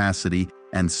 high-capacity,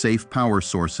 and safe power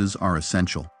sources are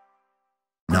essential.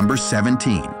 Number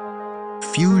 17,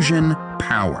 fusion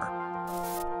power.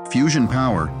 Fusion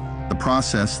power, the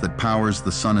process that powers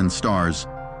the sun and stars,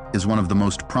 is one of the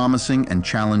most promising and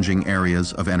challenging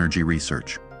areas of energy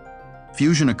research.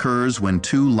 Fusion occurs when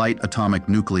two light atomic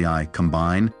nuclei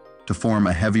combine to form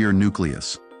a heavier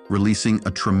nucleus, releasing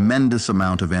a tremendous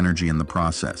amount of energy in the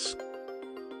process.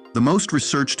 The most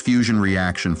researched fusion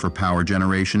reaction for power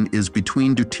generation is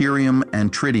between deuterium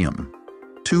and tritium,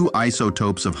 two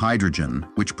isotopes of hydrogen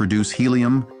which produce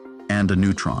helium and a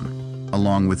neutron,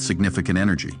 along with significant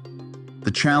energy.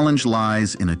 The challenge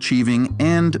lies in achieving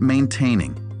and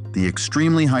maintaining the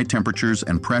extremely high temperatures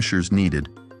and pressures needed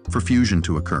for fusion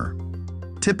to occur,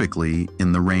 typically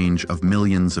in the range of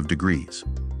millions of degrees,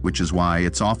 which is why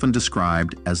it's often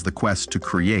described as the quest to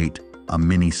create a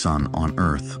mini-sun on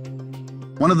Earth.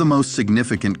 One of the most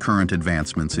significant current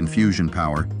advancements in fusion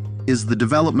power is the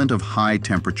development of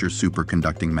high-temperature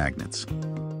superconducting magnets.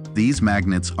 These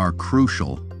magnets are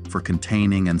crucial for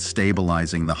containing and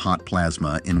stabilizing the hot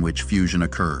plasma in which fusion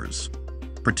occurs,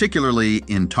 particularly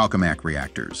in tokamak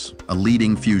reactors, a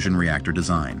leading fusion reactor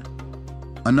design.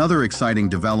 Another exciting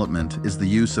development is the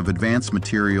use of advanced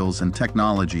materials and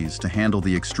technologies to handle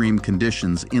the extreme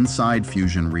conditions inside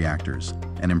fusion reactors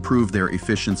and improve their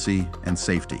efficiency and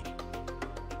safety.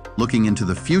 Looking into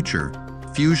the future,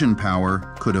 fusion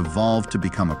power could evolve to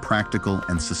become a practical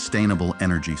and sustainable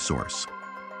energy source.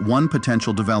 One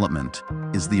potential development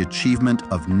is the achievement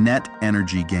of net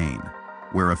energy gain,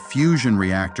 where a fusion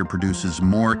reactor produces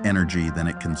more energy than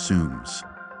it consumes.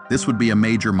 This would be a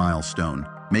major milestone,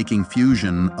 making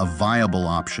fusion a viable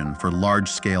option for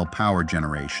large-scale power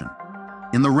generation.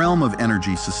 In the realm of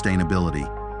energy sustainability,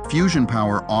 fusion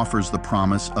power offers the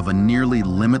promise of a nearly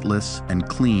limitless and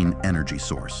clean energy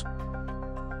source.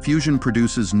 Fusion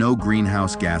produces no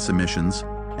greenhouse gas emissions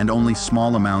and only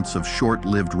small amounts of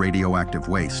short-lived radioactive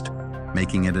waste,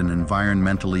 making it an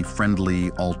environmentally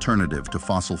friendly alternative to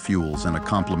fossil fuels and a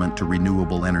complement to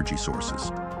renewable energy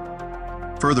sources.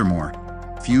 Furthermore,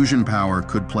 fusion power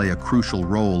could play a crucial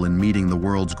role in meeting the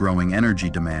world's growing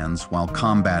energy demands while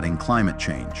combating climate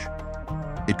change.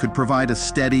 It could provide a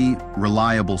steady,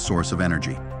 reliable source of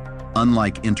energy,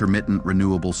 unlike intermittent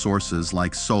renewable sources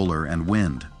like solar and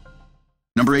wind.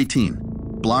 Number 18,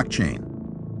 blockchain.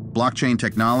 Blockchain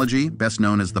technology, best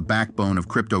known as the backbone of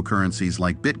cryptocurrencies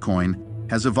like Bitcoin,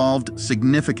 has evolved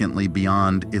significantly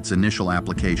beyond its initial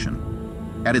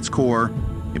application. At its core,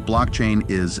 a blockchain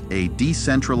is a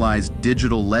decentralized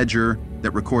digital ledger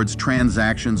that records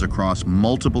transactions across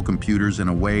multiple computers in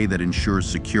a way that ensures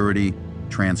security,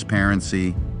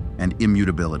 transparency, and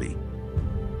immutability.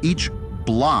 Each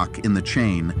block in the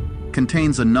chain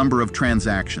contains a number of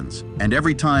transactions, and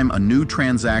every time a new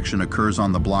transaction occurs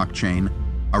on the blockchain,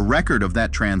 a record of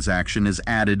that transaction is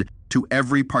added to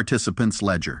every participant's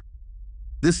ledger.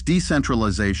 This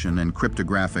decentralization and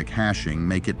cryptographic hashing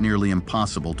make it nearly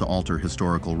impossible to alter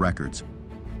historical records.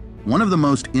 One of the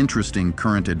most interesting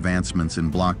current advancements in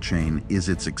blockchain is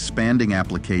its expanding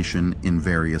application in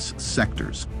various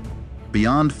sectors.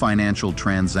 Beyond financial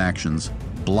transactions,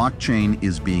 blockchain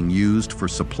is being used for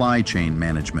supply chain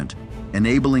management,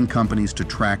 enabling companies to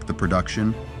track the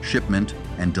production, shipment,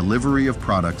 and delivery of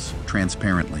products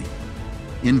transparently.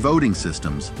 In voting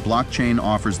systems, blockchain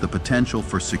offers the potential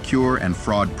for secure and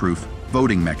fraud-proof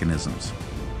voting mechanisms.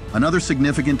 Another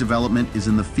significant development is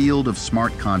in the field of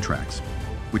smart contracts,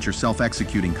 which are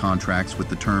self-executing contracts with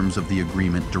the terms of the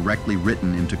agreement directly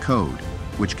written into code,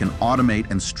 which can automate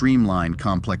and streamline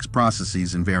complex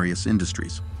processes in various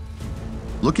industries.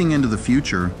 Looking into the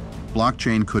future,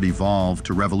 blockchain could evolve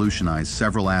to revolutionize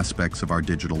several aspects of our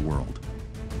digital world.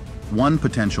 One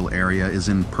potential area is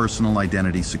in personal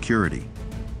identity security.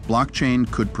 Blockchain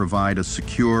could provide a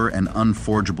secure and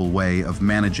unforgeable way of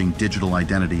managing digital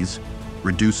identities,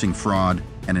 reducing fraud,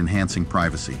 and enhancing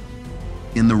privacy.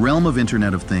 In the realm of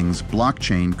Internet of Things,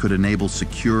 blockchain could enable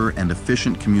secure and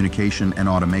efficient communication and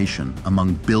automation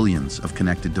among billions of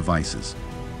connected devices.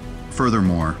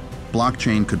 Furthermore,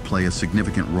 blockchain could play a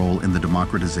significant role in the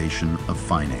democratization of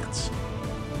finance.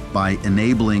 By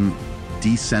enabling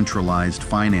decentralized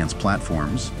finance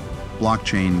platforms,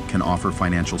 blockchain can offer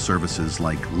financial services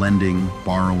like lending,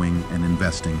 borrowing, and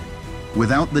investing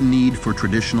without the need for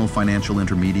traditional financial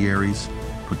intermediaries,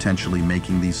 potentially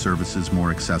making these services more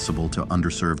accessible to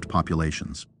underserved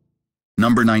populations.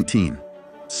 Number 19,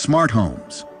 smart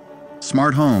homes.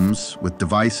 Smart homes, with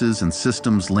devices and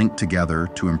systems linked together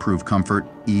to improve comfort,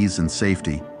 ease, and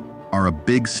safety, are a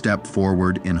big step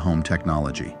forward in home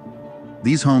technology.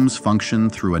 These homes function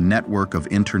through a network of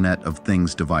Internet of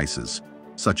Things devices,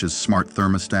 such as smart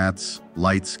thermostats,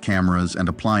 lights, cameras, and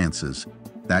appliances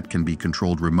that can be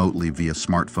controlled remotely via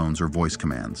smartphones or voice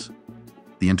commands.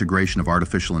 The integration of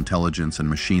artificial intelligence and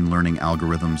machine learning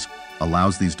algorithms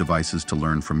allows these devices to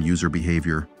learn from user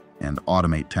behavior and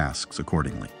automate tasks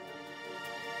accordingly.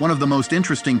 One of the most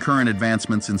interesting current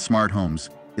advancements in smart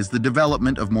homes is the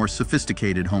development of more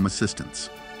sophisticated home assistants.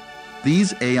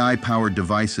 These AI-powered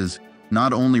devices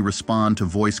not only respond to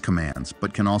voice commands,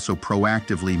 but can also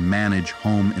proactively manage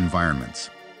home environments,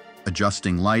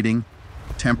 adjusting lighting,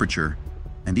 temperature,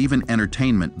 and even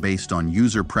entertainment based on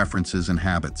user preferences and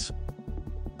habits.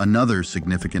 Another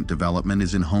significant development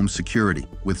is in home security,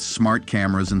 with smart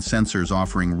cameras and sensors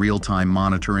offering real-time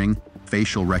monitoring,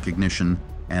 facial recognition,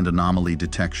 and anomaly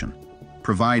detection,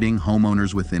 providing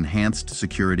homeowners with enhanced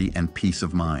security and peace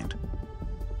of mind.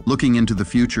 Looking into the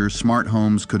future, smart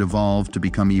homes could evolve to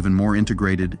become even more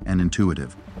integrated and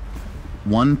intuitive.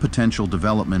 One potential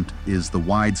development is the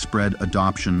widespread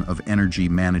adoption of energy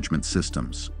management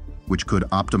systems, which could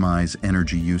optimize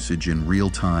energy usage in real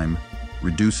time,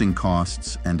 reducing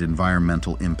costs and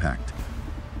environmental impact.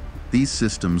 These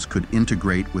systems could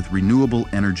integrate with renewable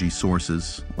energy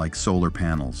sources like solar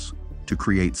panels to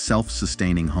create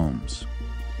self-sustaining homes.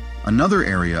 Another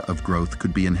area of growth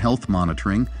could be in health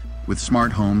monitoring, with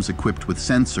smart homes equipped with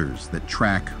sensors that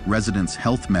track residents'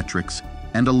 health metrics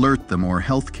and alert them or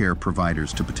healthcare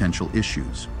providers to potential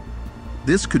issues.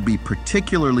 This could be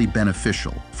particularly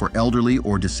beneficial for elderly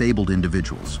or disabled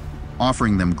individuals,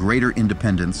 offering them greater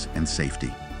independence and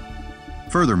safety.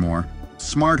 Furthermore,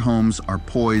 smart homes are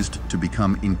poised to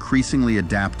become increasingly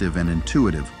adaptive and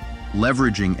intuitive,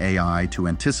 leveraging AI to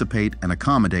anticipate and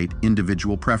accommodate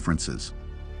individual preferences.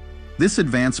 This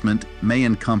advancement may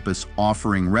encompass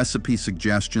offering recipe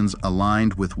suggestions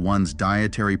aligned with one's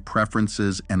dietary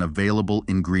preferences and available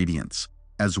ingredients,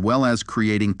 as well as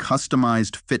creating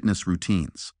customized fitness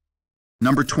routines.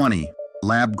 Number 20,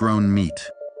 lab-grown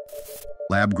meat.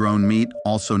 Lab-grown meat,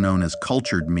 also known as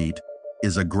cultured meat,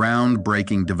 is a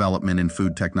groundbreaking development in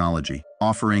food technology,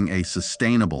 offering a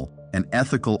sustainable and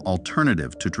ethical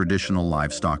alternative to traditional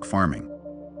livestock farming.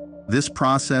 This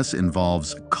process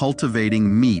involves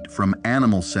cultivating meat from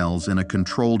animal cells in a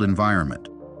controlled environment,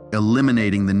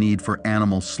 eliminating the need for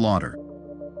animal slaughter.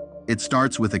 It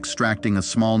starts with extracting a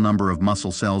small number of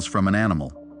muscle cells from an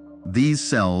animal. These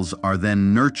cells are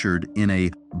then nurtured in a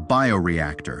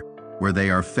bioreactor, where they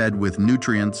are fed with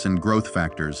nutrients and growth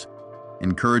factors,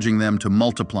 encouraging them to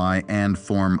multiply and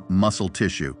form muscle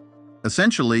tissue,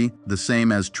 essentially the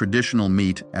same as traditional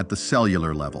meat at the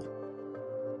cellular level.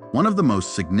 One of the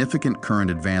most significant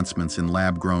current advancements in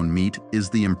lab-grown meat is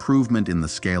the improvement in the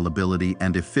scalability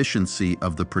and efficiency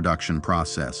of the production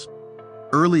process.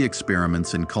 Early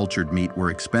experiments in cultured meat were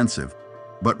expensive,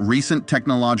 but recent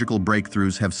technological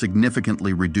breakthroughs have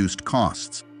significantly reduced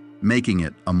costs, making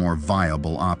it a more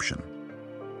viable option.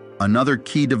 Another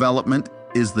key development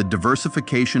is the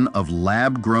diversification of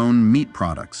lab-grown meat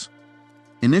products.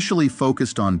 Initially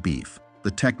focused on beef,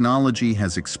 the technology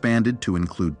has expanded to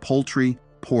include poultry,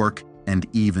 pork, and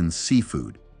even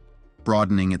seafood,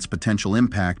 broadening its potential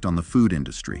impact on the food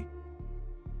industry.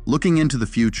 Looking into the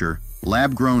future,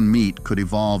 lab-grown meat could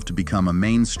evolve to become a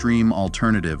mainstream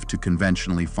alternative to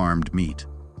conventionally farmed meat.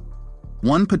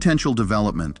 One potential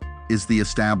development is the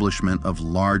establishment of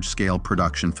large-scale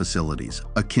production facilities,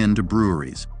 akin to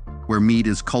breweries, where meat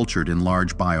is cultured in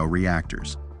large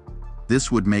bioreactors.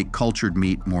 This would make cultured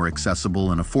meat more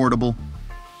accessible and affordable,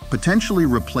 potentially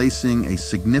replacing a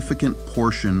significant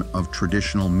portion of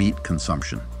traditional meat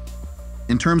consumption.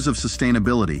 In terms of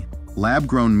sustainability,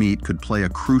 lab-grown meat could play a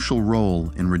crucial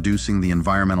role in reducing the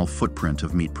environmental footprint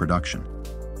of meat production.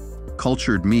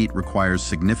 Cultured meat requires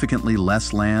significantly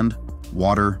less land,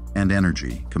 water, and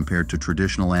energy compared to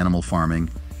traditional animal farming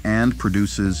and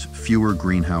produces fewer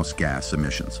greenhouse gas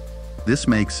emissions. This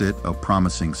makes it a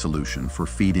promising solution for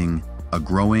feeding a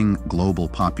growing global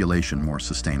population more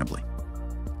sustainably.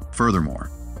 Furthermore,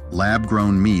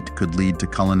 lab-grown meat could lead to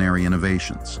culinary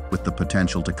innovations with the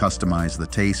potential to customize the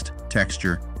taste,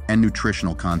 texture, and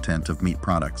nutritional content of meat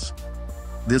products.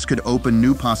 This could open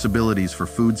new possibilities for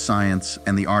food science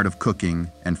and the art of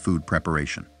cooking and food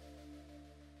preparation.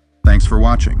 Thanks for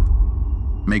watching.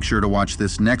 Make sure to watch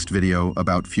this next video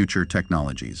about future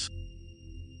technologies.